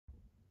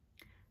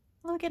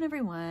Hello again,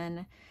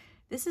 everyone.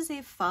 This is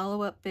a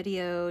follow-up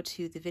video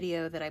to the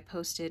video that I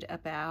posted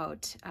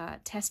about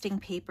testing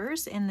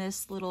papers in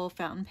this little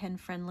fountain pen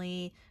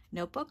friendly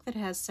notebook that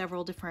has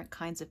several different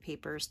kinds of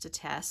papers to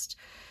test.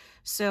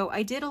 So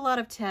I did a lot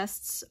of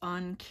tests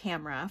on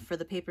camera for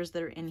the papers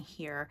that are in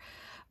here,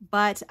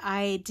 but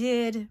I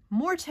did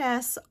more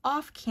tests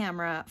off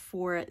camera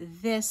for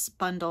this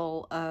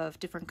bundle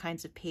of different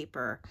kinds of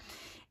paper.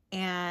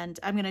 And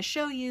I'm going to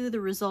show you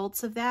the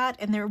results of that.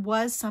 And there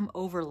was some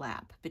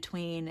overlap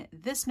between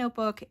this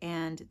notebook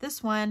and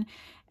this one.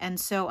 And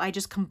so I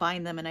just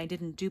combined them and I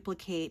didn't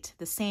duplicate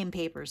the same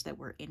papers that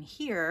were in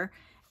here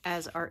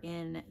as are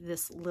in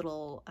this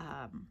little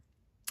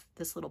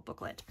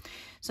booklet.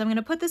 So I'm going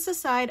to put this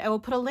aside. I will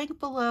put a link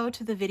below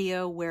to the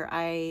video where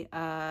I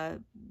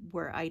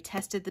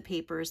tested the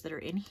papers that are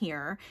in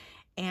here.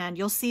 And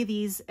you'll see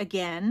these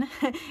again,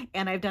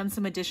 and I've done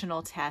some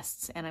additional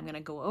tests, and I'm going to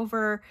go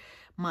over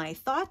my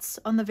thoughts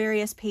on the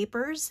various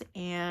papers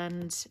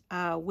and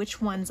which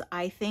ones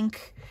I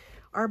think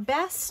are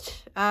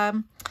best.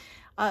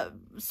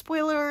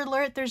 Spoiler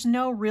alert, there's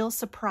no real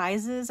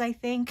surprises, I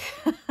think,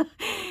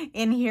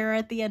 in here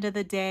at the end of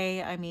the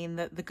day. I mean,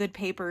 the good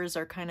papers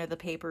are kind of the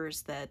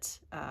papers that,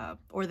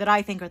 or that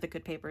I think are the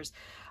good papers,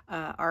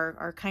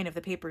 are kind of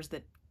the papers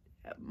that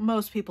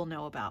most people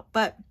know about.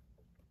 But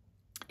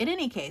in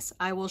any case,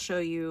 I will show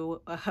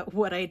you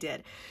what I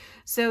did.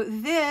 So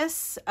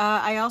this,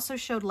 I also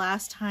showed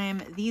last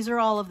time, these are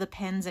all of the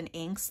pens and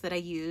inks that I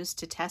used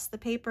to test the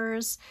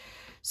papers.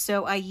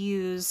 So I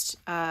used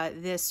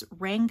this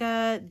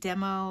Ranga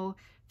Demo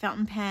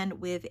fountain pen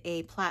with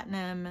a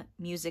platinum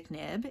music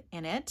nib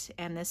in it.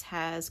 And this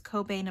has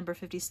Kobe number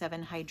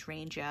 57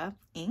 hydrangea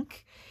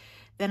ink.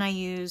 Then I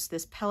used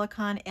this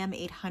Pelikan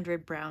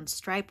M800 brown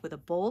stripe with a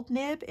bold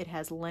nib. It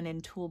has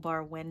Lennon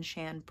Toolbar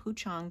Wenshan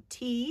Puchong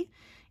T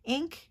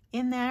ink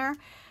in there.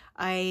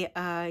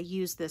 I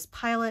used this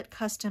Pilot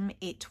Custom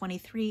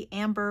 823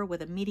 amber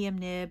with a medium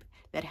nib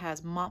that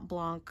has Mont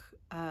Blanc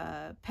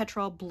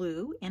petrol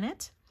blue in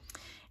it.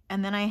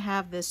 And then I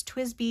have this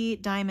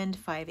TWSBI Diamond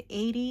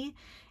 580,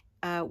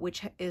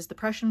 which is the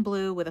Prussian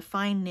blue with a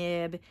fine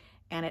nib,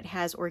 and it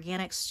has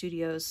Organic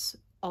Studios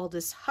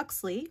Aldous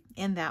Huxley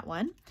in that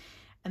one.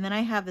 And then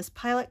I have this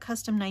Pilot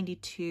Custom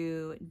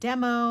 92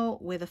 Demo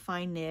with a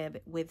fine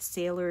nib with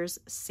Sailor's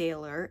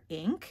Sailor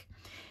ink.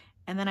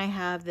 And then I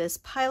have this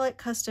Pilot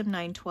Custom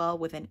 912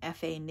 with an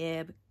FA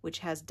nib, which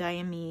has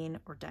Diamine,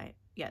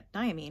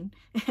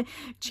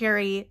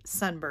 Cherry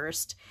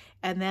Sunburst.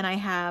 And then I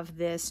have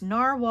this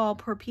Narwhal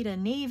Porpita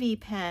Navy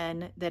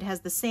pen that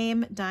has the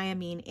same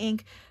Diamine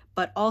ink,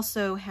 but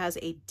also has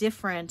a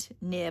different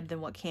nib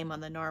than what came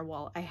on the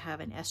Narwhal. I have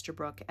an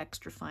Esterbrook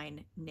extra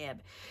fine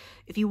nib.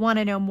 If you want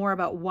to know more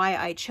about why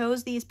I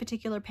chose these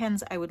particular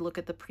pens, I would look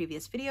at the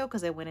previous video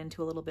because I went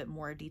into a little bit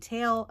more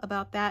detail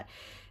about that.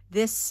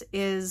 This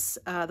is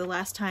the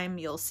last time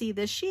you'll see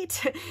this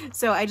sheet.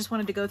 So I just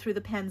wanted to go through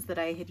the pens that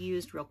I had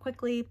used real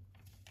quickly.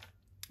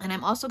 And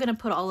I'm also going to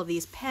put all of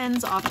these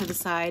pens off to the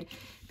side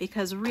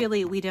because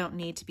really we don't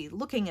need to be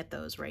looking at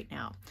those right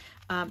now.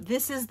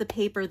 This is the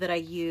paper that I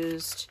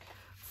used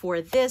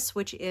for this,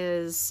 which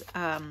is,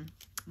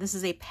 this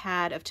is a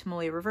pad of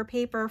Tomoe River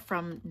paper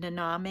from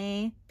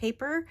Naname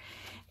paper.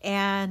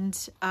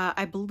 And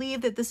I believe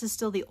that this is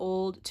still the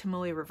old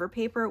Tomoe River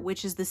paper,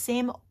 which is the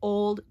same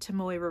old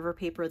Tomoe River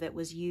paper that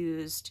was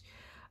used,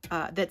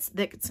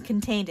 that's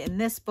contained in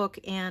this book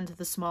and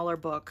the smaller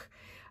book.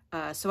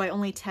 So I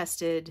only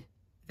tested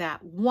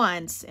that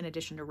once in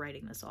addition to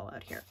writing this all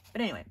out here.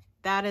 But anyway,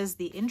 that is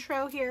the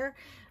intro here.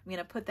 I'm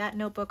going to put that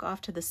notebook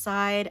off to the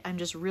side. I'm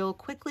just real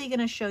quickly going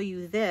to show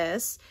you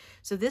this.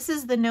 So this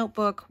is the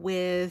notebook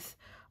with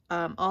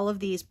all of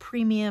these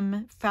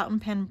premium fountain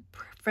pen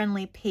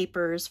friendly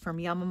papers from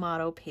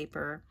Yamamoto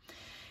paper.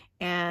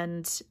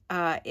 And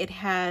it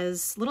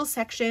has little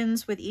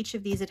sections with each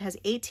of these. It has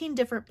 18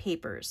 different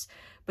papers,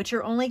 but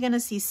you're only going to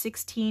see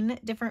 16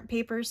 different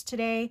papers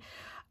today.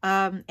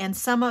 And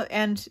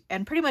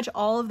pretty much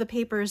all of the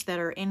papers that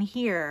are in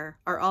here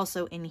are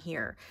also in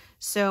here.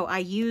 So I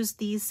used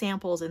these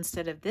samples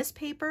instead of this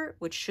paper,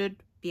 which should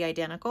be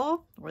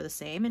identical or the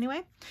same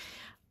anyway.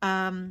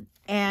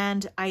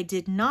 And I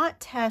did not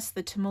test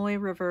the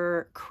Tomoe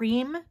River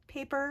cream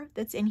paper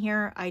that's in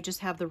here. I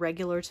just have the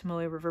regular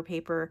Tomoe River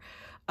paper.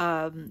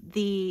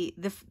 The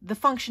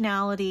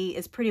functionality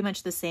is pretty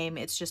much the same.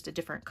 It's just a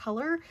different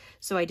color.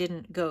 So I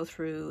didn't go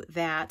through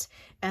that.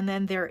 And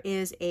then there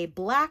is a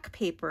black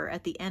paper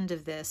at the end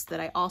of this that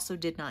I also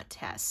did not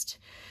test.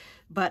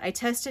 But I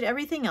tested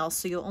everything else,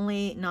 so you'll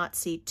only not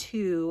see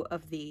 2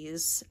 of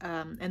these.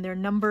 And they're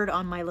numbered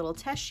on my little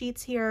test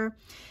sheets here.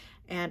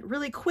 And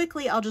really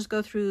quickly, I'll just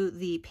go through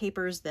the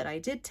papers that I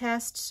did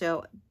test.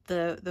 So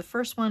the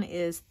first one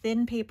is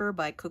Thin Paper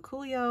by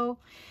Kokuyo.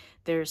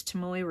 There's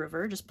Tomoe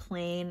River, just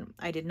plain.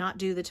 I did not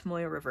do the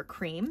Tomoe River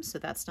cream, so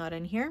that's not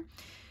in here.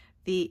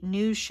 The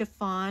New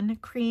Chiffon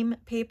cream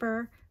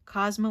paper,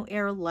 Cosmo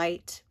Air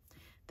Light.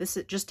 This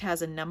just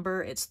has a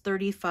number. It's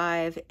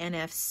 35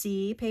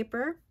 NFC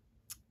paper.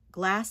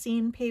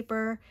 Glassine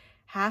paper,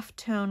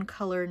 halftone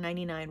color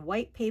 99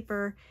 white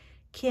paper,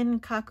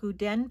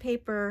 Kinkakuden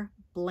paper,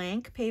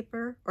 blank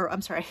paper, or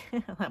I'm sorry,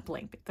 not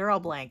blank, they're all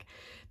blank,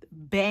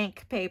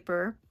 bank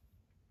paper,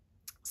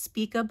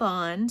 Spica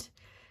bond,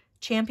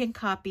 champion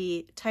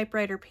copy,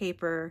 typewriter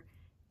paper,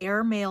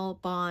 airmail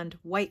bond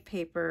white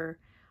paper.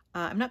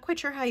 I'm not quite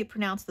sure how you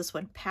pronounce this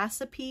one.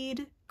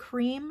 Passipede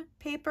cream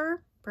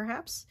paper,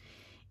 perhaps.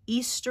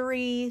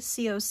 Eastery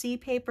COC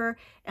paper.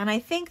 And I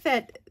think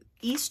that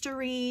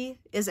Eastery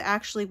is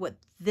actually what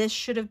this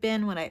should have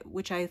been,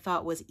 which I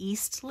thought was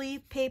Eastleigh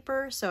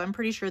paper. So I'm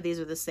pretty sure these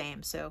are the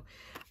same. So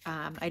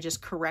I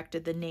just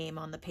corrected the name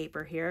on the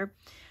paper here.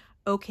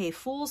 OK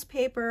Fool's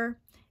paper.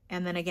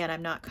 And then again,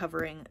 I'm not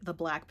covering the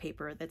black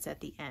paper that's at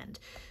the end.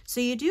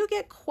 So you do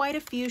get quite a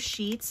few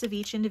sheets of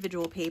each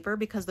individual paper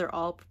because they're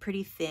all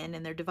pretty thin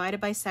and they're divided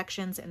by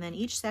sections. And then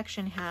each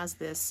section has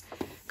this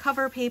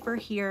cover paper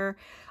here.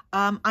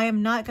 I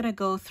am not going to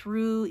go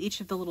through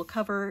each of the little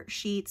cover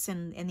sheets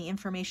and the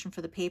information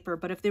for the paper,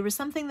 but if there was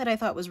something that I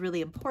thought was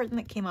really important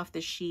that came off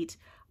this sheet,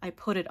 I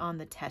put it on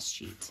the test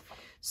sheet.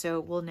 So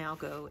we'll now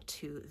go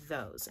to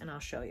those and I'll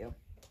show you.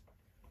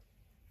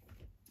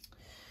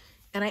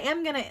 And I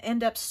am going to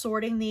end up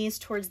sorting these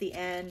towards the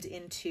end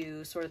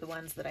into sort of the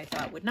ones that I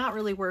thought would not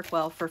really work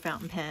well for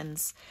fountain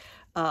pens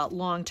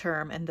long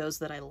term and those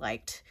that I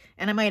liked.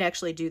 And I might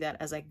actually do that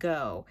as I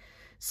go.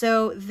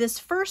 So this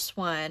first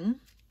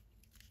one,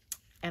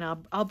 and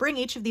I'll bring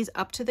each of these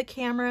up to the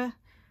camera.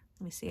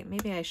 Let me see,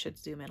 maybe I should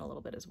zoom in a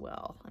little bit as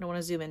well. I don't want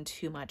to zoom in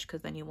too much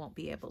because then you won't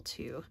be able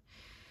to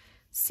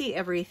see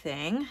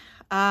everything.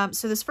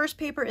 So this first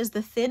paper is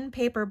the thin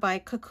paper by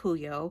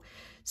Kakuyo.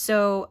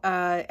 So,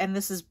 and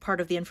this is part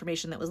of the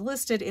information that was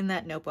listed in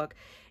that notebook.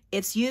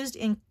 It's used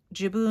in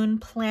Jibun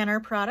planner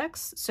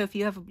products. So if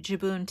you have a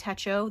Jibun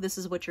Techo, this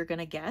is what you're going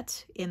to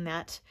get in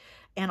that.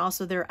 And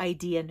also their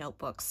idea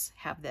notebooks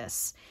have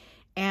this.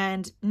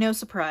 And no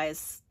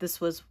surprise,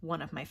 this was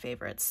one of my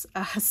favorites.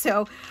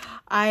 So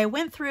I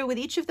went through with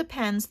each of the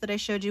pens that I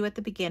showed you at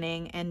the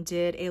beginning and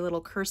did a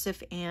little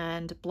cursive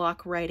and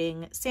block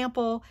writing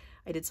sample.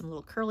 I did some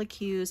little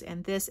curlicues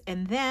and this,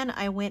 and then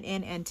I went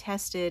in and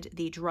tested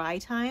the dry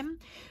time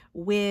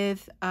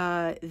with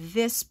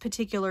this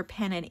particular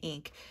pen and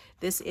ink.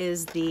 This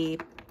is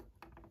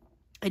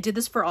I did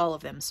this for all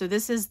of them. So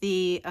this is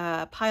the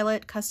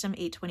Pilot Custom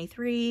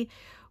 823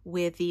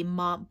 with the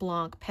Mont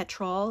Blanc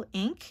Petrol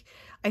ink.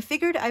 I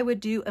figured I would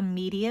do a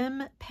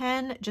medium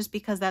pen just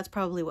because that's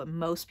probably what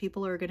most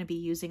people are going to be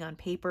using on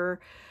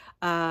paper.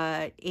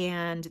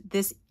 And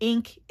this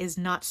ink is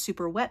not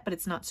super wet, but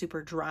it's not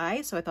super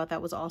dry. So I thought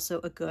that was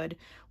also a good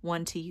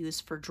one to use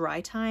for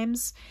dry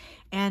times.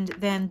 And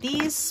then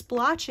these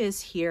splotches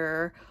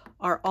here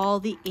are all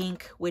the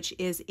ink, which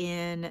is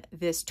in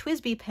this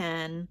TWSBI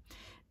pen.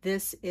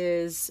 This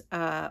is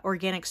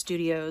Organic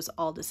Studios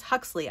Aldous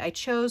Huxley. I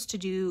chose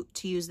to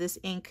use this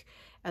ink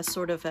as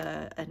sort of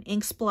an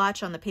ink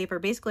splotch on the paper.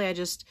 Basically, I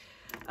just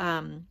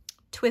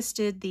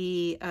twisted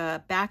the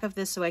back of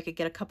this so I could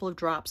get a couple of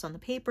drops on the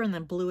paper and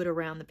then blew it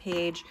around the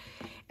page.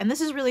 And this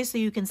is really so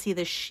you can see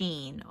the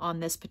sheen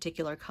on this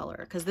particular color,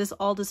 because this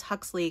Aldous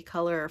Huxley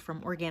color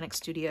from Organic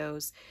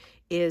Studios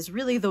is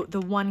really the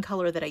one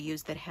color that I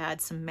used that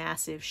had some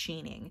massive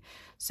sheening.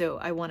 So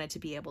I wanted to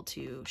be able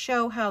to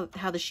show how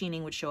the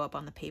sheening would show up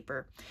on the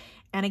paper.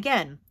 And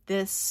again,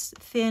 this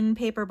thin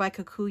paper by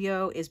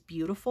Kakuyo is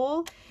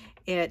beautiful.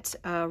 It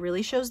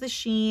really shows the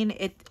sheen.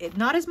 It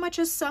not as much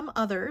as some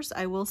others,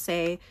 I will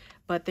say,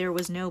 but there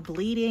was no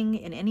bleeding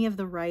in any of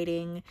the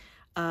writing.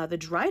 The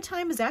dry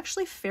time is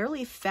actually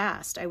fairly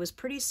fast. I was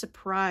pretty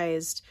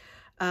surprised.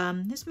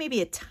 This may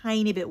be a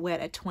tiny bit wet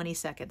at 20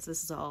 seconds.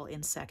 This is all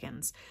in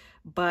seconds.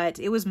 But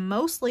it was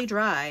mostly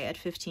dry at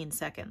 15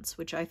 seconds,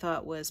 which I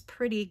thought was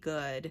pretty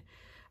good.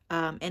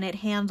 And it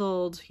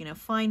handled, you know,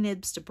 fine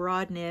nibs to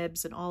broad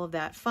nibs and all of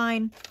that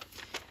fine.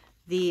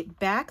 The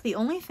back, the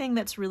only thing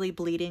that's really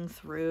bleeding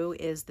through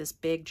is this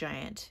big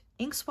giant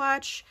ink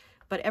swatch,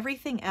 but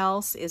everything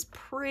else is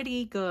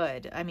pretty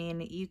good. I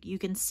mean, you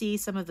can see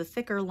some of the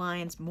thicker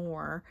lines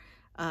more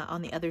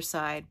on the other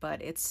side,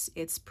 but it's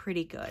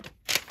pretty good.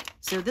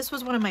 So this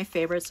was one of my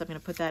favorites. So I'm going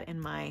to put that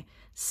in my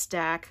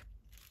stack.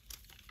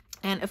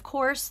 And of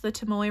course, the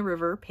Tomoe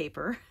River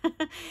paper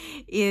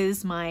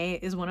is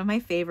one of my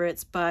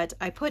favorites, but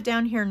I put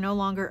down here no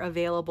longer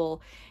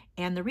available.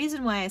 And the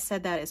reason why I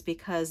said that is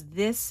because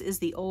this is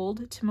the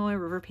old Tomoe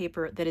River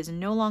paper that is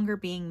no longer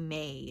being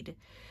made.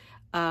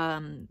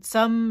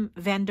 Some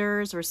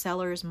vendors or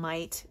sellers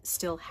might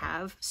still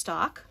have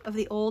stock of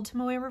the old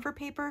Tomoe River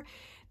paper.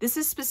 This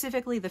is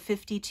specifically the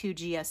 52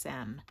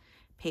 GSM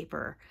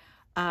paper.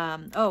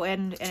 Oh,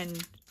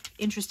 and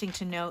interesting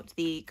to note,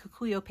 the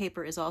Kakuyo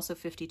paper is also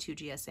 52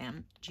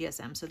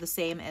 GSM, so the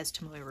same as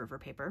Tomoe River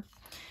paper.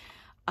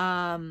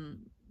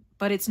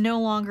 But it's no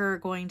longer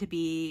going to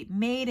be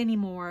made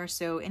anymore,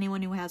 so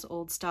anyone who has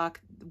old stock,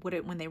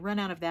 when they run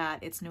out of that,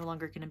 it's no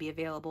longer going to be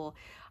available.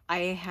 I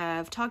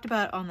have talked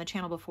about on the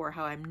channel before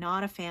how I'm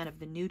not a fan of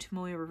the new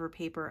Tomoe River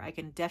paper. I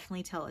can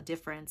definitely tell a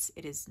difference.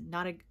 It is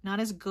not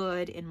as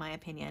good, in my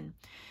opinion.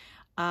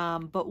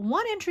 But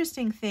one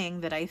interesting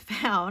thing that I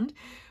found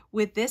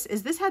with this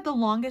is this had the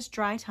longest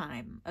dry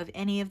time of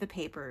any of the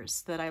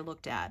papers that I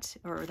looked at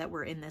or that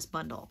were in this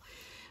bundle.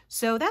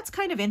 So that's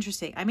kind of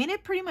interesting. I mean,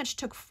 it pretty much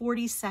took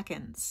 40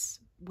 seconds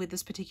with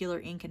this particular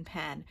ink and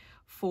pen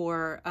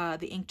for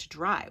the ink to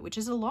dry, which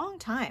is a long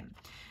time.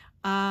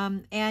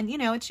 And you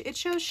know, it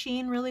shows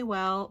sheen really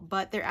well,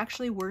 but there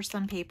actually were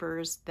some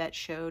papers that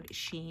showed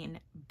sheen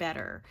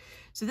better.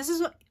 So this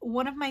is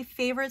one of my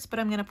favorites, but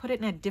I'm going to put it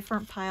in a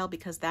different pile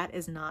because that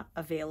is not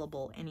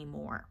available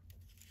anymore.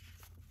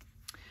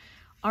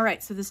 All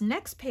right, so this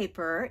next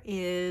paper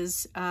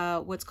is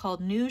what's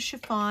called New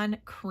Chiffon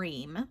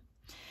Cream.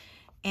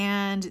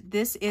 And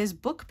this is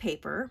book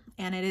paper,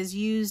 and it is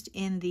used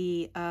in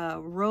the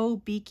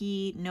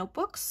Robeiki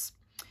notebooks,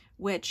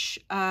 which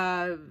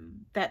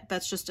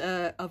that's just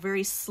a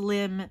very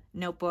slim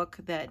notebook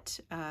that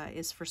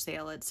is for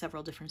sale at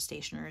several different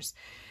stationers.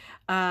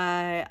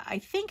 I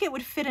think it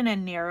would fit in a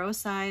narrow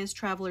size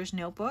traveler's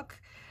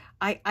notebook.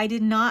 I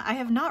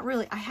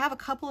have a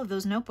couple of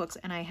those notebooks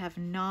and I have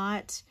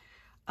not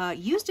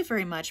used it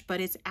very much,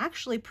 but it's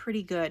actually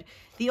pretty good.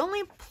 The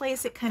only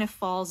place it kind of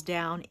falls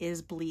down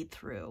is bleed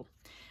through.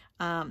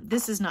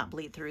 This is not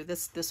bleed through.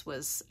 This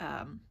was,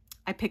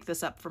 I picked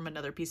this up from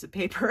another piece of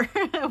paper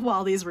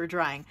while these were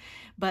drying.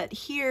 But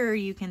here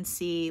you can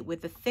see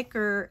with the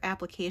thicker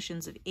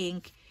applications of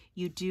ink,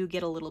 you do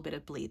get a little bit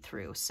of bleed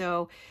through.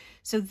 So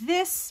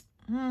this,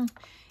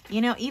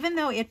 you know, even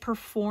though it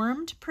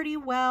performed pretty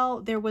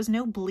well, there was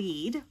no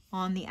bleed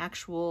on the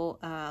actual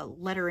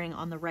lettering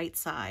on the right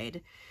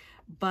side.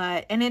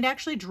 And it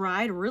actually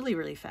dried really,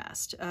 really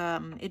fast.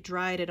 It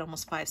dried at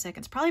almost 5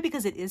 seconds, probably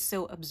because it is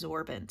so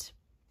absorbent.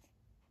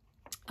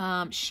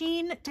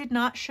 Sheen did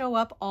not show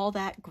up all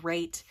that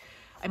great.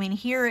 I mean,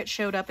 here it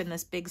showed up in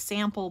this big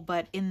sample,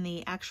 but in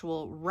the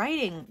actual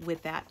writing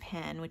with that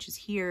pen, which is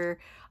here,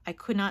 I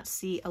could not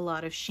see a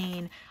lot of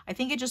sheen. I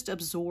think it just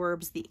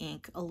absorbs the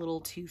ink a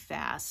little too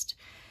fast.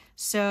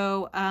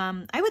 So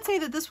I would say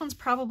that this one's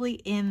probably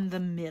in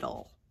the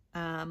middle.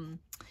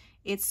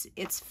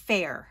 It's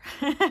fair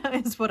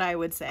is what I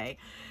would say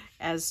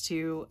as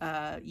to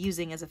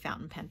using as a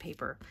fountain pen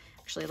paper.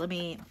 Actually, let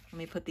me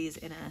put these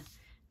in a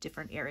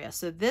different area.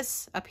 So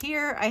this up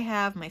here, I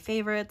have my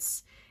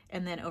favorites,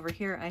 and then over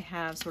here I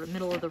have sort of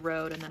middle of the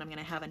road, and then I'm going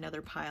to have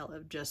another pile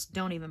of just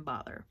don't even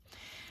bother.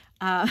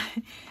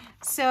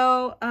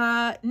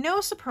 No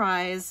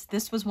surprise,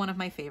 this was one of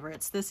my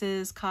favorites. This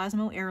is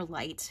Cosmo Air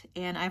Light,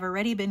 and I've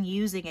already been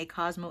using a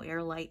Cosmo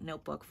Air Light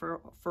notebook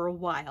for a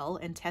while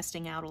and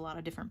testing out a lot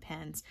of different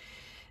pens.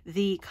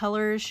 The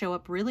colors show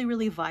up really,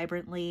 really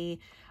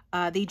vibrantly.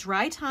 The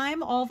dry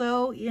time,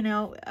 although, you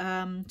know,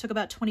 took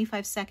about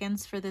 25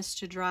 seconds for this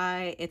to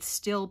dry, it's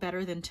still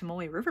better than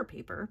Tomoe River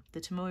paper.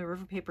 The Tomoe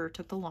River paper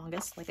took the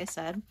longest, like I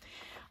said.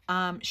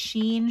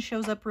 Sheen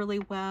shows up really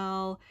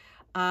well.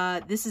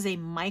 This is a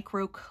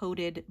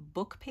micro-coated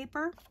book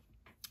paper.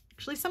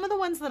 Actually, some of the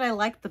ones that I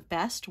liked the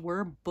best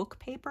were book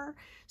paper,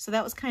 so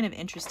that was kind of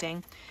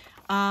interesting.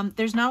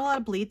 There's not a lot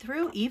of bleed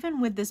through, even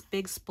with this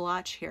big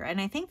splotch here,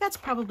 and I think that's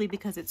probably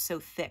because it's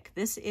so thick.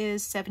 This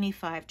is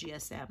 75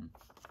 GSM.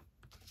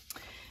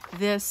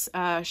 This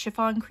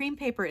chiffon cream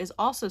paper is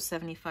also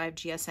 75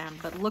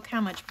 GSM, but look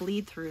how much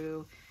bleed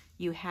through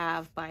you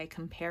have by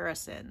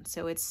comparison.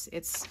 So this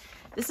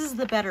is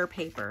the better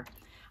paper.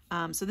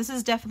 So this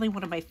is definitely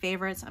one of my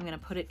favorites. I'm going to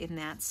put it in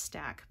that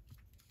stack.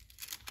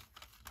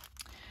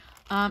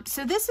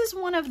 So this is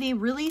one of the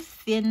really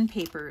thin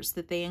papers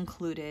that they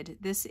included.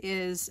 This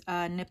is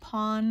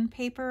Nippon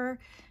paper,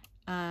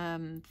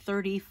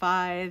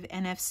 35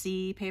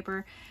 NFC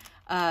paper.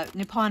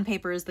 Nippon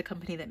paper is the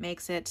company that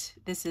makes it.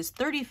 This is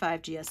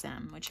 35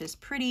 GSM, which is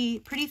pretty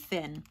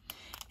thin.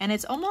 And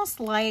it's almost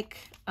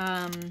like,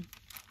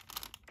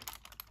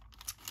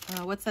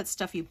 what's that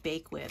stuff you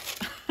bake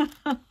with?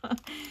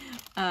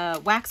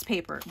 Wax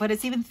paper, but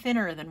it's even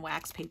thinner than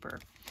wax paper.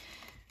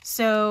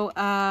 So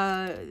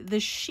the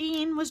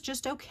sheen was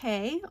just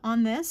okay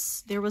on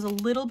this. There was a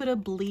little bit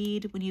of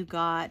bleed when you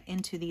got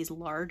into these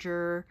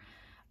larger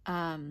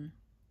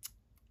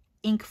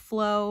ink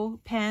flow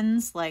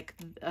pens, like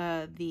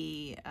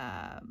the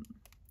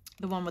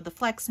one with the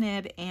flex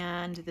nib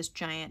and this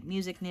giant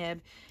music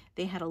nib.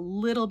 They had a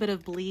little bit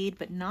of bleed,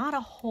 but not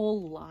a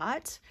whole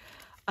lot.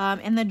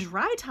 And the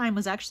dry time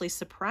was actually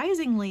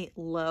surprisingly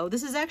low.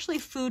 This is actually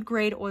food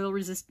grade oil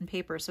resistant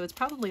paper, so it's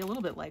probably a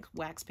little bit like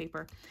wax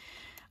paper.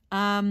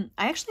 I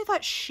actually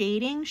thought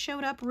shading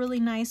showed up really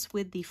nice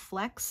with the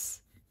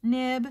flex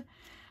nib.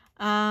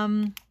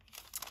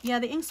 Yeah,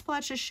 the ink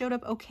splotches showed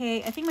up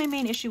okay. I think my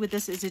main issue with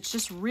this is it's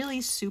just really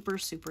super,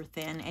 super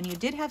thin, and you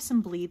did have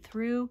some bleed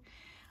through,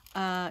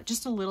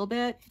 just a little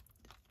bit,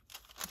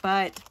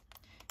 but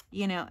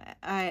you know,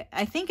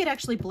 I think it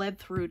actually bled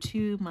through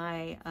to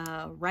my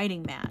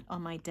writing mat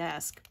on my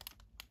desk.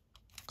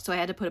 So I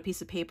had to put a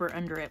piece of paper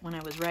under it when I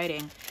was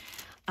writing.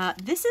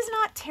 This is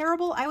not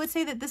terrible. I would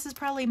say that this is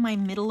probably my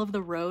middle of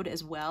the road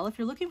as well. If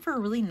you're looking for a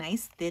really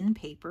nice thin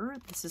paper,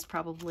 this is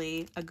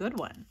probably a good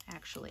one,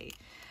 actually.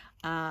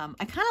 I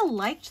kind of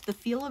liked the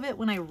feel of it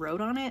when I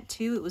wrote on it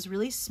too. It was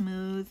really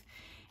smooth,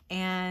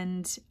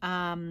 and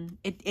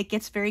it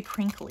gets very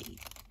crinkly.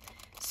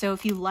 So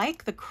if you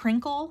like the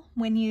crinkle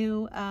when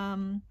you,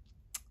 I'm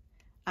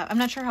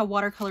not sure how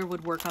watercolor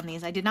would work on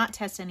these. I did not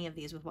test any of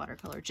these with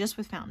watercolor, just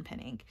with fountain pen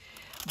ink,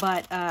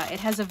 but it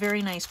has a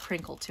very nice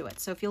crinkle to it.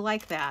 So if you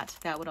like that,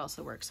 that would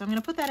also work. So I'm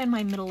going to put that in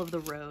my middle of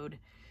the road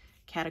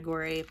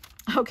category.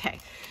 Okay,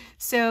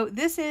 so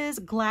this is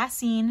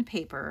glassine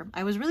paper.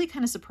 I was really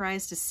kind of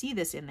surprised to see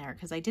this in there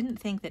because I didn't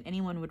think that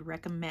anyone would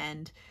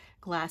recommend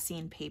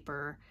glassine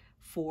paper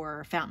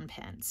for fountain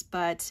pens,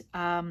 but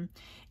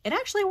it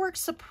actually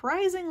works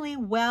surprisingly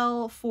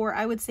well for,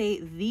 I would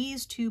say,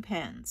 these two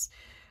pens,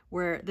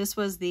 where this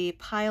was the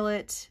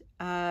Pilot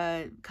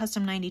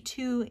Custom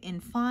 92 in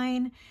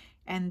fine,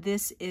 and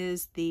this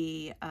is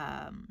the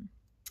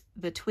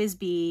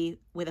TWSBI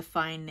with a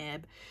fine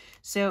nib.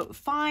 So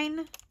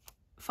fine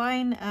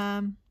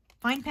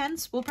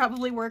pens will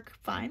probably work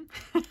fine,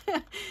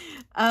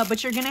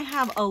 but you're gonna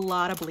have a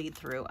lot of bleed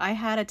through. I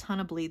had a ton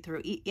of bleed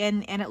through,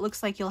 and it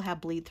looks like you'll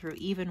have bleed through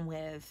even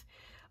with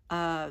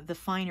the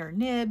finer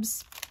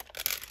nibs.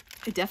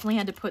 I definitely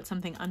had to put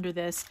something under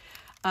this.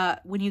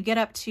 When you get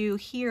up to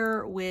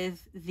here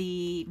with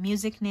the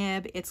music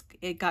nib,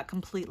 it got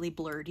completely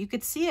blurred. You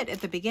could see it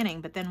at the beginning,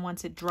 but then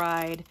once it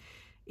dried,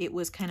 it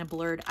was kind of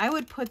blurred. I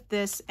would put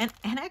this, and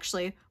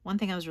actually, one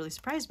thing I was really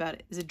surprised about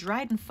it is it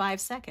dried in 5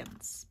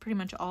 seconds, pretty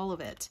much all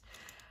of it.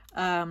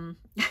 But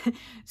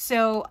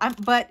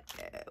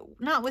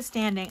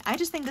notwithstanding, I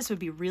just think this would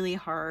be really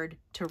hard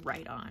to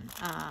write on.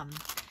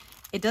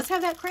 It does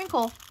have that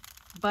crinkle,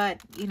 but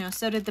you know,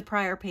 so did the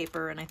prior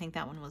paper, and I think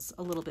that one was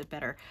a little bit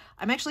better.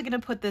 I'm actually going to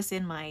put this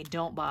in my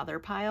don't bother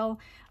pile.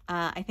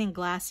 I think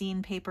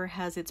glassine paper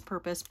has its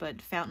purpose,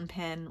 but fountain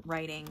pen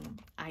writing,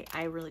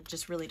 I really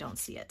don't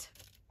see it.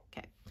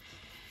 Okay.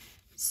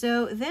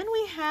 So then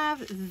we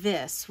have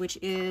this, which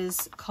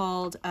is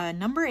called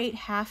number 8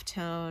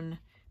 halftone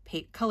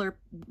color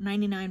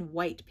 99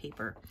 white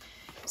paper.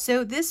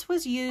 So this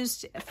was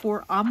used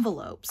for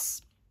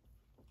envelopes.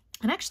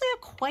 And actually, I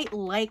quite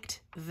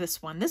liked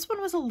this one. This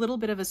one was a little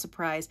bit of a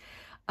surprise.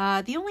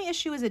 The only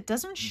issue is it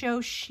doesn't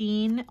show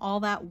sheen all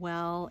that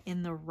well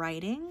in the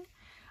writing.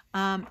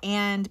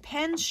 And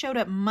pens showed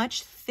up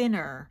much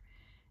thinner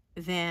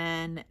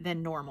than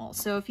normal.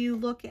 So if you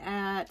look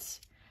at,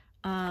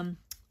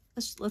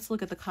 let's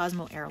look at the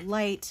Cosmo Air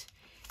Light.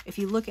 If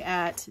you look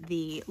at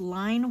the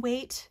line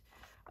weight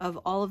of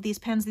all of these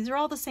pens, these are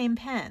all the same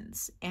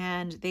pens,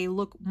 and they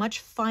look much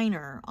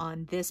finer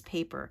on this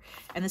paper.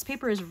 And this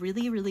paper is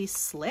really, really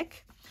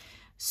slick.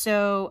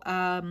 So,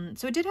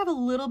 so it did have a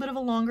little bit of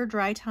a longer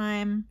dry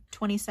time,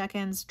 20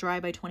 seconds, dry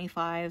by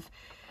 25.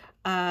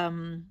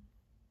 But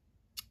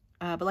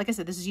like I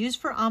said, this is used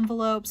for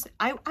envelopes.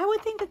 I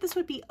would think that this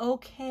would be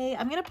okay.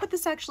 I'm going to put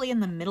this actually in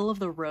the middle of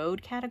the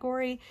road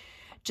category,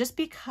 just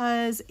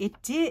because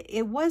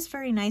it was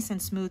very nice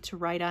and smooth to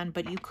write on,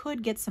 but you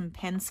could get some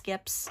pen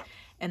skips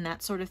and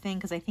that sort of thing,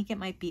 because I think it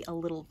might be a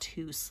little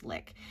too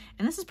slick.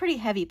 And this is pretty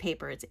heavy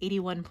paper. It's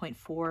 81.4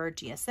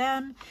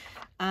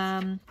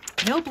 GSM.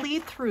 No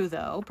bleed through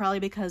though, probably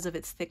because of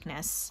its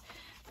thickness.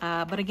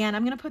 But again,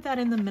 I'm going to put that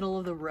in the middle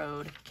of the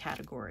road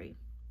category.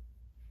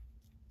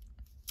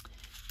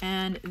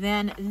 And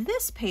then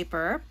this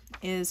paper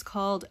is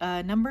called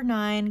number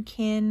 9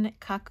 Kin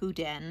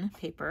Kakuden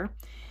paper.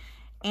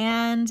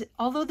 And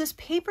although this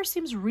paper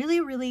seems really,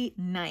 really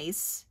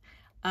nice,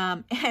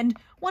 and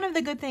one of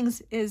the good things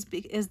is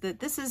that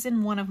this is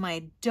in one of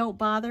my don't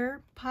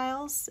bother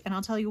piles, and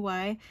I'll tell you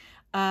why,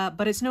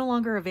 but it's no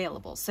longer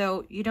available.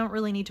 So you don't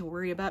really need to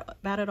worry about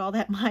it all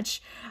that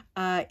much.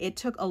 It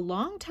took a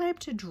long time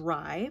to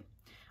dry.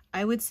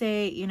 I would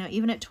say, you know,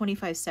 even at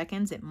 25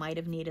 seconds, it might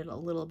have needed a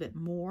little bit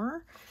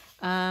more.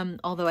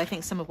 Although I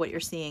think some of what you're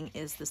seeing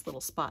is this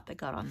little spot that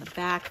got on the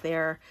back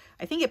there.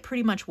 I think it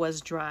pretty much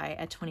was dry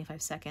at 25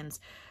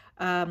 seconds.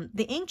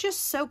 The ink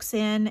just soaks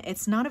in.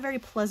 It's not a very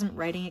pleasant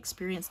writing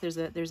experience. There's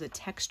a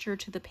texture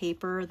to the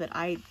paper that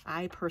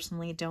I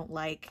personally don't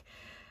like.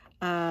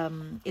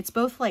 It's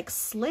both like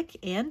slick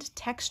and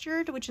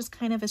textured, which is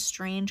kind of a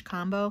strange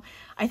combo.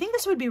 I think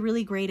this would be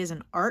really great as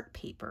an art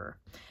paper.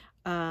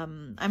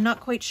 I'm not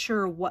quite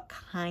sure what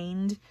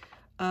kind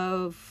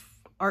of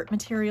art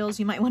materials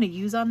you might want to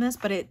use on this,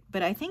 but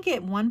I think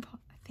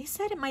they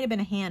said it might have been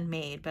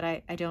handmade, but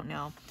I don't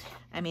know.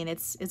 I mean,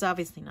 it's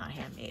obviously not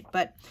handmade,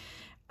 but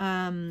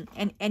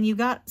and you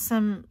got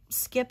some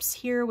skips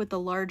here with the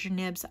larger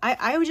nibs.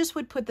 I just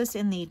would put this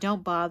in the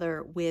don't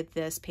bother with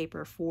this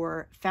paper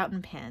for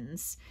fountain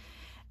pens.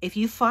 If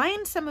you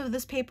find some of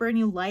this paper and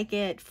you like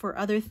it for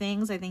other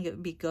things, I think it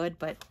would be good,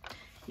 but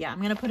yeah, I'm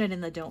going to put it in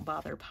the don't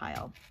bother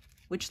pile,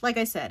 which, like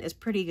I said, is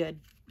pretty good.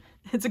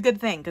 It's a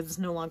good thing because it's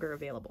no longer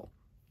available.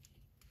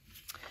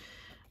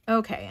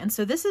 Okay, and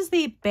so this is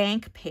the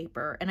bank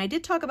paper, and I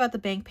did talk about the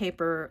bank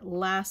paper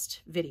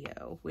last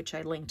video, which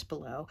I linked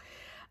below.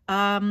 There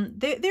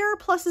are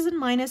pluses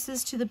and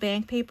minuses to the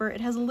bank paper.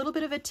 It has a little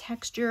bit of a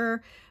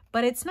texture,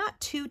 but it's not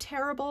too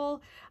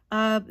terrible.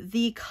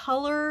 The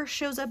color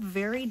shows up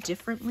very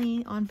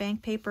differently on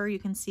bank paper. You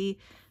can see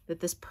that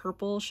this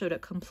purple showed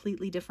up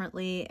completely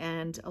differently,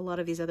 and a lot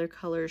of these other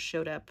colors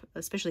showed up,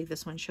 especially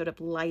this one, showed up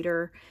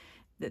lighter.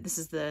 This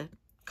is the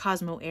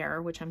Cosmo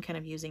Air, which I'm kind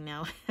of using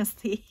now as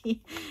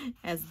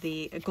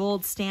the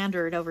gold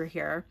standard over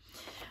here.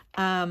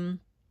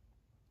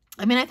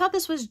 I mean, I thought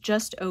this was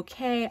just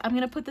okay. I'm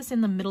going to put this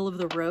in the middle of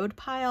the road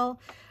pile.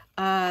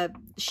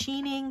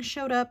 Sheening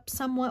showed up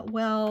somewhat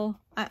well.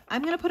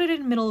 I'm going to put it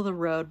in the middle of the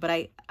road, but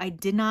I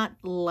did not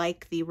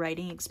like the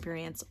writing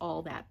experience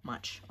all that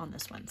much on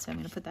this one. So I'm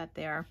going to put that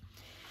there.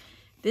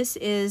 This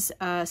is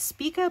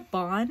Spica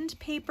Bond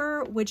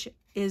paper, which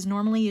is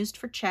normally used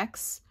for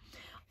checks.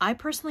 I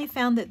personally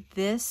found that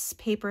this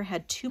paper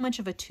had too much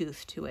of a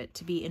tooth to it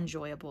to be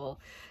enjoyable.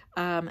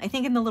 I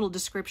think in the little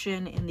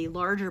description in the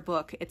larger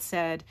book, it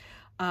said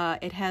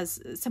it has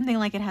something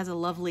like it has a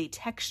lovely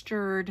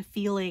textured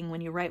feeling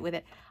when you write with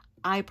it.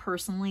 I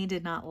personally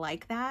did not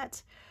like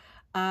that.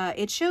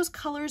 It shows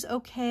colors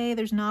okay.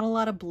 There's not a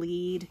lot of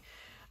bleed.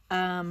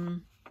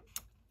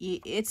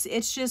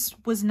 It's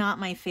just was not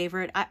my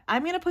favorite.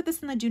 I'm going to put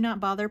this in the do not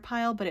bother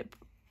pile, but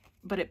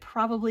it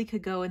probably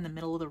could go in the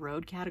middle of the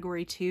road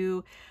category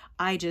too.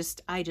 I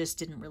just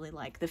didn't really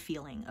like the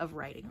feeling of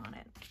writing on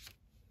it.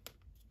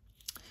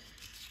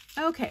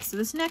 Okay, so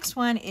this next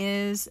one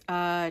is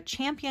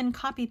Champion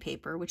copy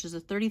paper, which is a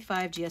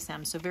 35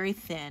 GSM, so very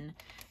thin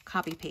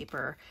copy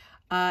paper.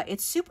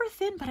 It's super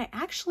thin, but I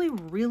actually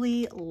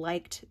really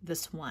liked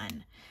this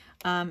one.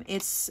 They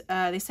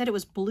said it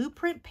was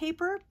blueprint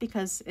paper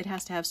because it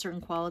has to have certain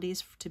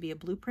qualities to be a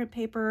blueprint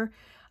paper.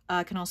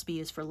 It can also be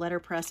used for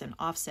letterpress and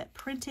offset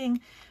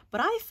printing.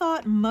 But I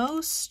thought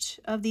most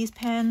of these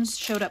pens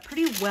showed up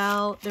pretty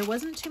well. There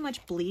wasn't too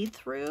much bleed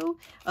through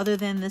other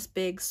than this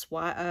big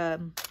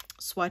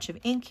swatch of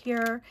ink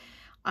here.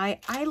 I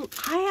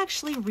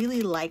actually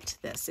really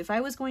liked this. If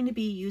I was going to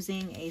be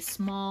using a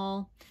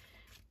small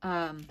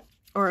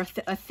or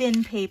a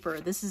thin paper,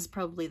 this is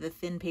probably the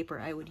thin paper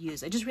I would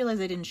use. I just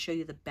realized I didn't show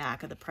you the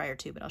back of the prior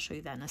two, but I'll show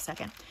you that in a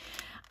second.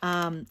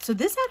 So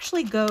this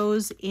actually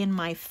goes in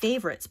my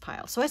favorites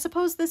pile. So I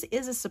suppose this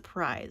is a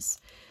surprise,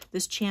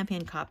 this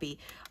Champion copy.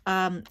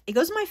 It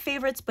goes in my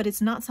favorites, but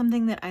it's not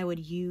something that I would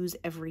use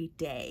every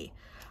day.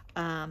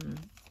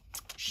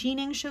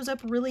 Sheening shows up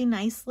really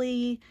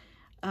nicely.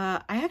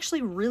 I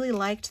actually really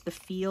liked the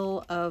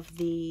feel of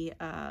the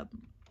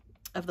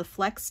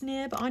flex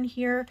nib on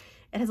here.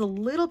 It has a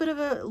little bit of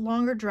a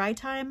longer dry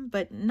time,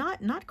 but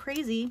not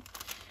crazy.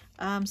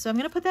 So I'm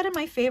going to put that in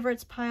my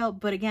favorites pile,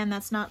 but again,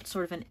 that's not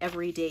sort of an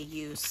everyday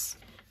use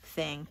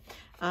thing.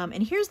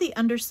 And here's the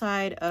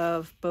underside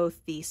of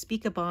both the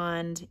Spica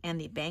Bond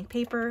and the bank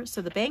paper.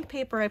 So the bank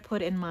paper I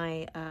put in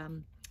my,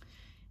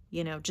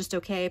 just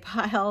okay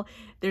pile.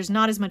 There's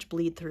not as much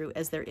bleed through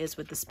as there is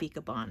with the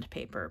Spica Bond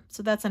paper.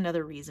 So that's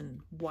another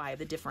reason why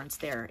the difference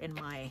there in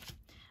my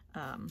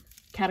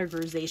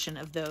categorization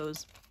of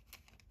those.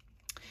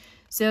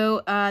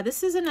 So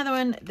this is another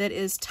one that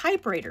is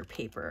typewriter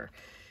paper.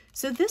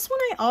 So this one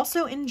I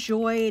also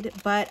enjoyed,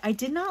 but I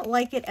did not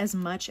like it as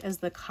much as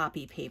the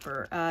copy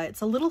paper.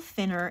 It's a little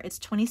thinner. It's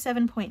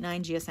 27.9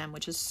 GSM,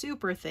 which is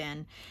super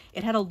thin.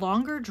 It had a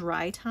longer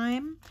dry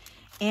time,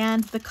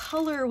 and the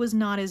color was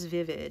not as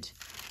vivid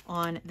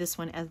on this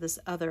one as this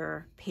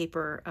other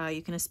paper.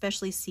 You can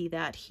especially see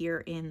that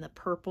here in the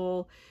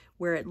purple,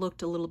 where it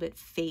looked a little bit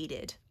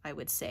faded, I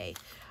would say.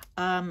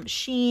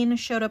 Sheen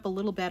showed up a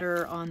little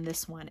better on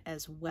this one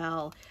as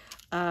well.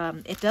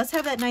 It does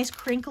have that nice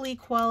crinkly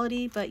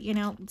quality, but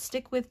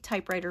stick with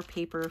typewriter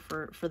paper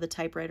for the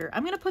typewriter.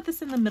 I'm going to put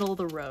this in the middle of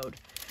the road.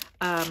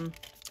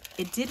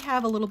 It did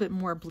have a little bit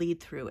more bleed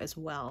through as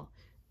well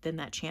than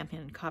that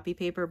Champion copy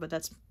paper, but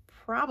that's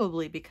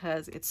probably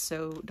because it's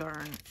so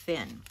darn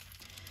thin.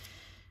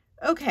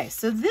 Okay,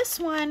 so this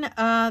one,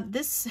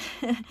 this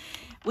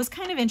was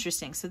kind of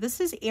interesting. So this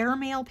is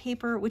airmail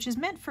paper, which is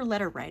meant for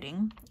letter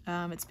writing.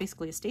 It's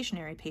basically a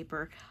stationery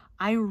paper.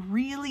 I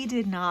really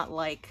did not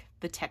like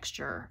the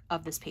texture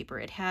of this paper.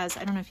 It has,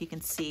 I don't know if you can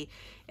see,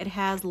 it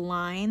has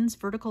lines,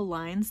 vertical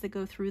lines that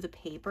go through the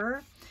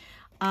paper.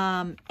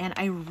 And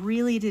I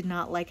really did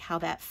not like how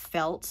that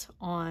felt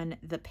on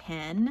the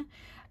pen.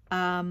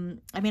 I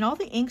mean, all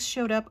the inks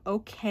showed up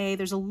okay.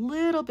 There's a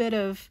little bit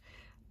of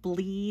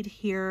bleed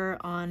here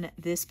on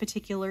this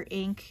particular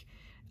ink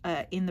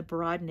in the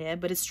broad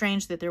nib, but it's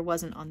strange that there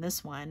wasn't on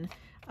this one.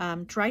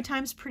 Dry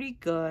time's pretty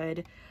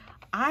good.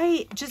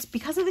 Just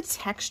because of the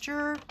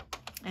texture,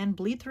 and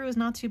bleed through is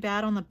not too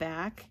bad on the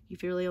back.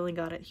 You've really only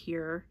got it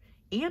here.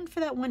 And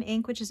for that one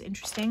ink, which is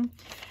interesting.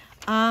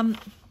 I'm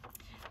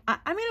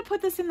going to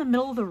put this in the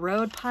middle of the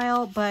road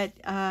pile, but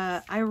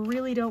I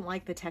really don't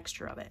like the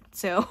texture of it.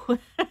 So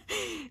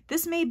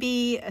this may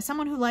be,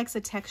 someone who likes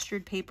a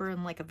textured paper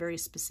and like a very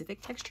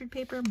specific textured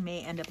paper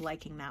may end up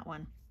liking that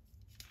one.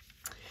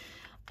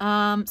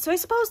 So I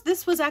suppose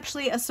this was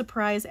actually a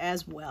surprise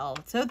as well.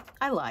 So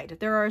I lied.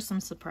 There are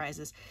some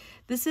surprises.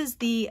 This is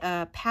the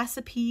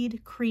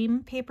Passipede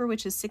cream paper,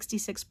 which is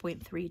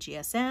 66.3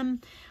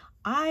 GSM.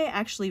 I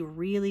actually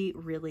really,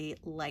 really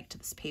liked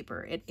this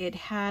paper. It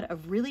had a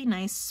really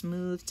nice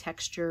smooth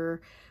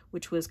texture,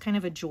 which was kind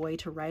of a joy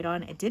to write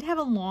on. It did have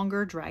a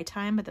longer dry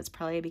time, but that's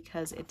probably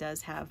because it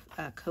does have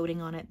a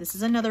coating on it. This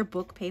is another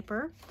book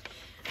paper.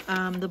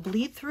 The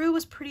bleed through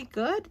was pretty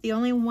good. The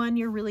only one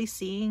you're really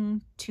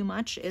seeing too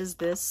much is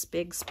this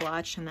big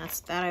splotch, and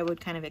that I would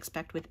kind of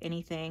expect with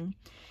anything.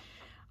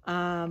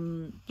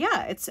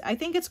 Yeah, I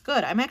think it's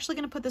good. I'm actually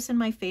going to put this in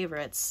my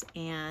favorites,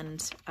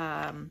 and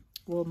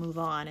we'll move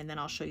on, and then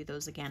I'll show you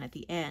those again at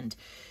the end.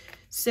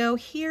 So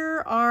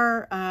here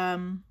are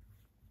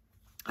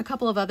a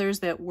couple of others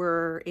that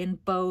were in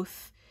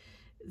both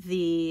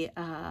the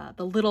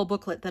little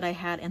booklet that I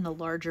had and the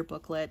larger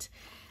booklet.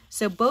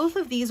 So both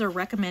of these are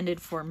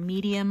recommended for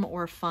medium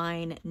or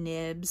fine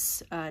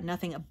nibs,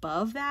 nothing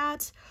above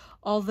that.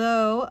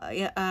 Although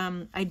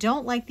I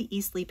don't like the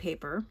Eastly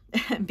paper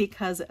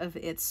because of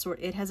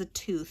it has a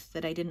tooth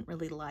that I didn't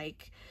really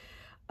like.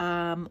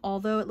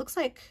 Although it looks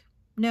like,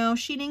 no,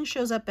 sheening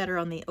shows up better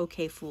on the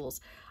OK Fools.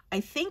 I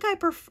think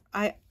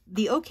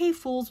the OK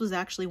Fools was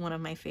actually one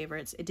of my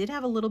favorites. It did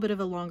have a little bit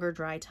of a longer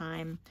dry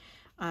time.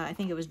 I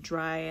think it was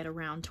dry at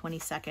around 20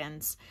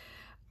 seconds.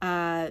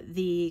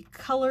 The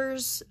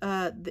colors,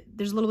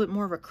 there's a little bit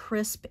more of a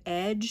crisp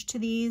edge to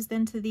these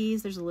than to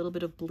these. There's a little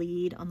bit of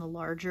bleed on the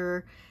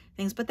larger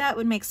things, but that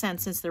would make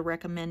sense since they're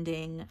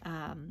recommending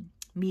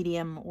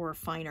medium or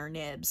finer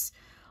nibs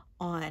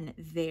on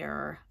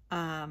there.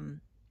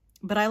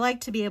 But I like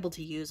to be able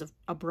to use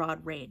a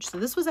broad range. So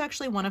this was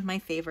actually one of my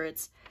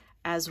favorites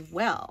as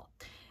well.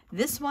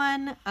 This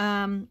one,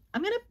 I'm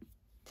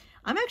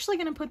actually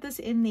gonna put this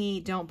in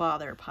the don't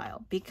bother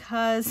pile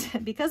because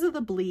of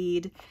the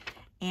bleed.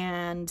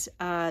 And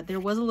there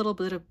was a little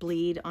bit of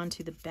bleed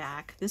onto the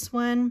back. This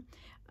one,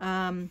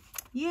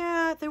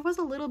 yeah, there was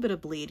a little bit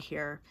of bleed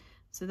here.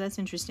 So that's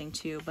interesting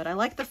too, but I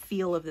like the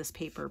feel of this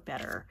paper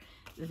better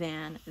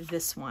than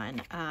this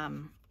one.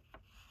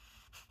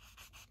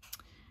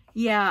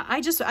 Yeah,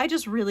 I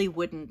just really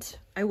wouldn't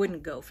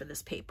go for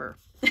this paper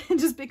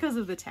just because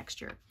of the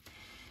texture.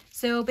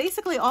 So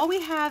basically all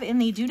we have in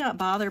the do not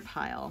bother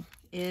pile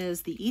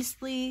is the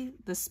Eastly,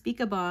 the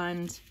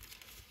Spikabond,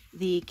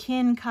 the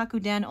Kin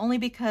Kakuden, only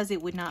because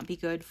it would not be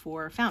good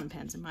for fountain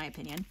pens, in my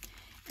opinion,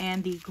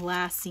 and the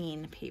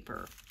glassine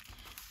paper.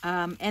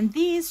 And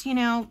these, you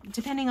know,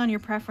 depending on your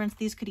preference,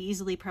 these could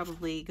easily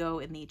probably go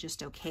in the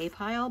just okay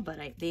pile, but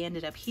they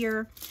ended up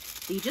here.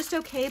 The just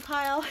okay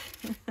pile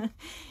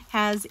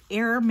has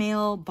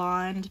airmail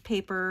bond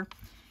paper,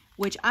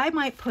 which I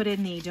might put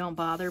in the don't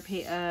bother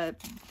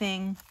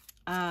thing.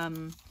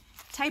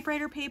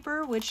 Typewriter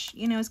paper, which,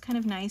 you know, is kind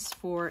of nice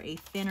for a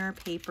thinner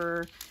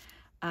paper.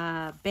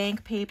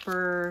 Bank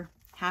paper,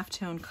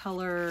 halftone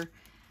color,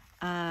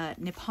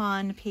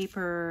 Nippon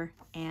paper,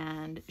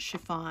 and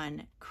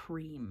chiffon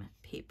cream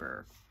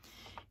paper.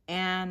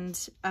 And,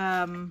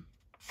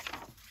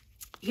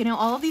 you know,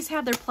 all of these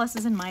have their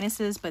pluses and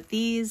minuses, but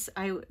these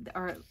are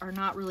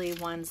not really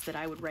ones that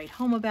I would write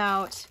home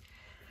about.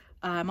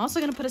 I'm also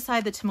going to put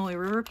aside the Tomoe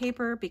River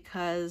paper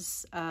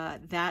because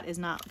that is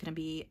not going to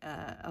be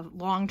a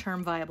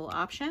long-term viable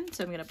option.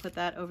 So I'm going to put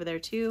that over there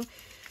too.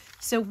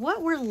 So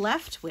what we're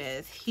left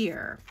with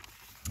here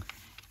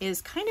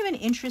is kind of an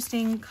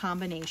interesting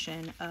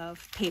combination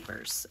of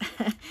papers.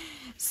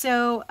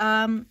 So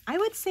I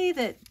would say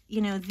that,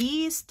 you know,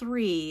 these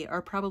three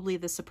are probably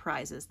the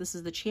surprises. This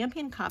is the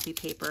Champion copy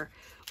paper,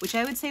 which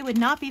I would say would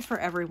not be for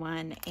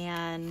everyone,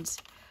 and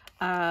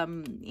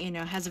you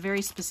know, has a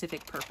very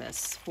specific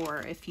purpose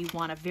for if you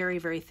want a very,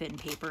 very thin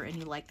paper and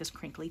you like this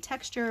crinkly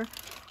texture.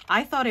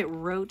 I thought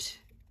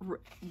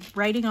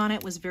writing on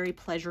it was very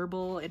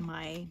pleasurable in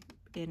my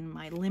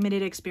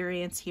limited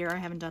experience here. I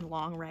haven't done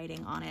long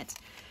writing on it.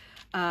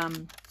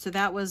 So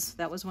that was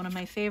one of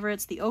my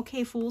favorites. The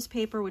OK Fools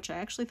paper, which I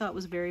actually thought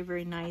was very,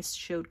 very nice,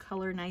 showed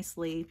color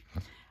nicely.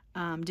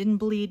 Didn't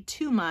bleed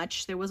too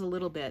much. There was a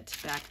little bit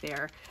back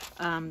there.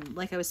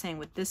 Like I was saying,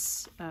 with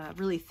this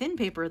really thin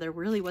paper, there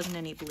really wasn't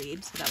any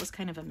bleed, so that was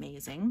kind of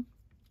amazing.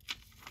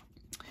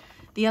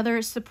 The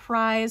other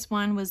surprise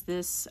one was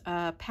this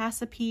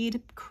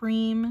Passipede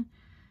cream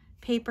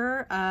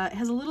paper. It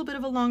has a little bit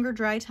of a longer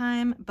dry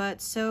time,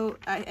 but so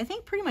I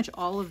think pretty much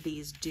all of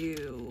these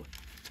do.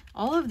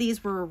 All of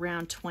these were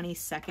around 20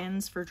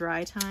 seconds for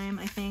dry time,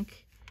 I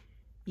think.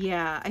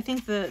 Yeah, I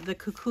think the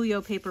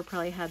Kukuyo paper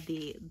probably had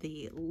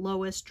the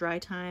lowest dry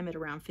time at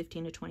around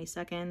 15 to 20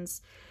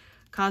 seconds.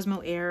 Cosmo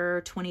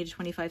Air, 20 to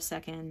 25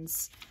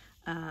 seconds.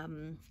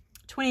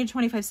 20 to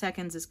 25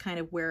 seconds is kind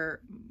of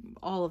where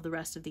all of the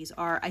rest of these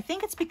are. I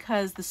think it's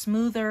because the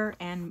smoother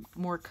and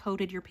more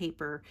coated your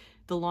paper,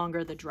 the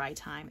longer the dry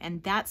time.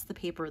 And that's the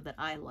paper that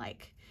I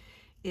like,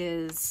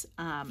 is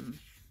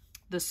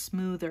the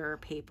smoother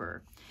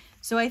paper.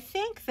 So I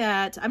think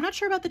that, I'm not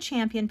sure about the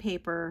Champion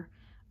paper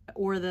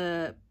or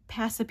the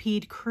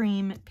Passipede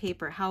cream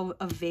paper, how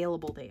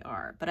available they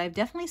are, but I've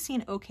definitely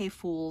seen OK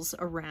Fools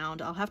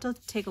around. I'll have to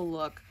take a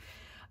look.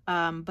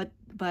 But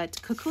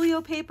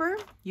Kukuyo paper,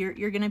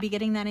 you're going to be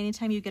getting that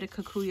anytime you get a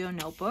Kukuyo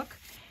notebook.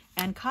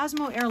 and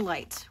Cosmo Air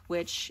Light,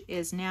 which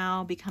is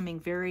now becoming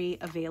very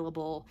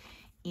available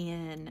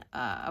in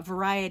a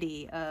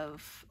variety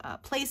of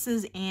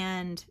places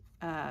and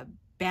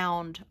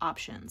bound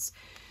options.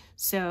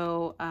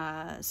 So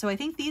I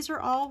think these are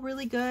all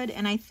really good,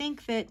 and I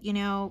think that, you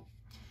know,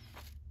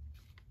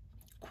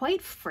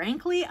 quite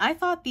frankly, I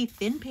thought the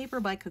thin paper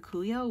by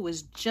Kikuyo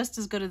was just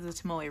as good as the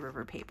Tomoe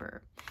River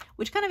paper,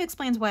 which kind of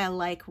explains why I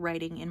like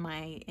writing in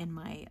my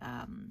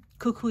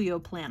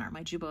Kikuyo planner,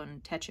 my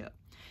Jubon Techo.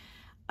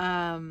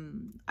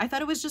 I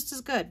thought it was just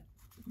as good,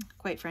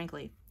 quite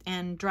frankly,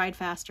 and dried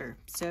faster.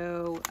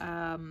 So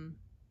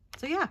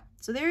yeah,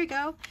 so there you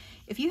go.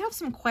 If you have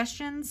some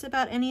questions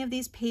about any of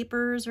these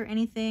papers or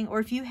anything, or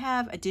if you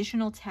have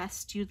additional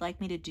tests you'd like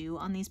me to do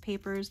on these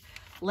papers,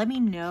 let me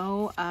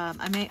know.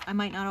 I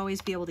might not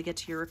always be able to get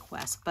to your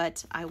request,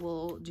 but I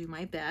will do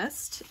my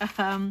best.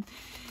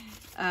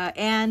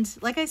 And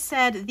like I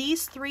said,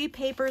 these 3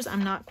 papers,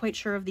 I'm not quite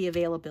sure of the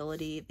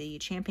availability, the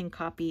Champion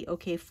Copy,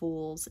 OK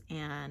Fools,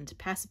 and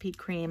Passipede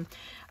Cream.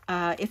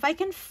 If I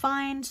can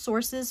find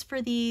sources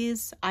for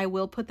these, I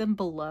will put them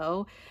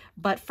below.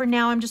 But for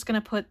now, I'm just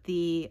going to put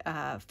the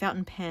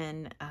fountain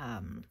pen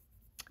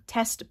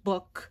test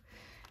book,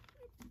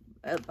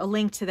 a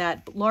link to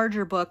that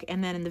larger book,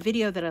 and then in the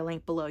video that I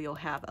link below, you'll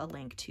have a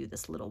link to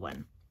this little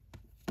one.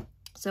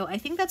 So I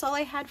think that's all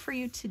I had for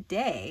you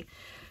today.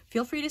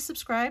 Feel free to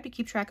subscribe to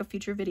keep track of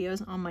future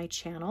videos on my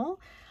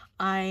channel.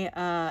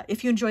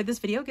 If you enjoyed this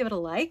video, give it a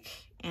like,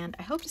 and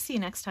I hope to see you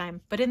next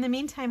time. But in the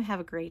meantime, have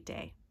a great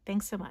day.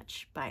 Thanks so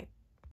much. Bye.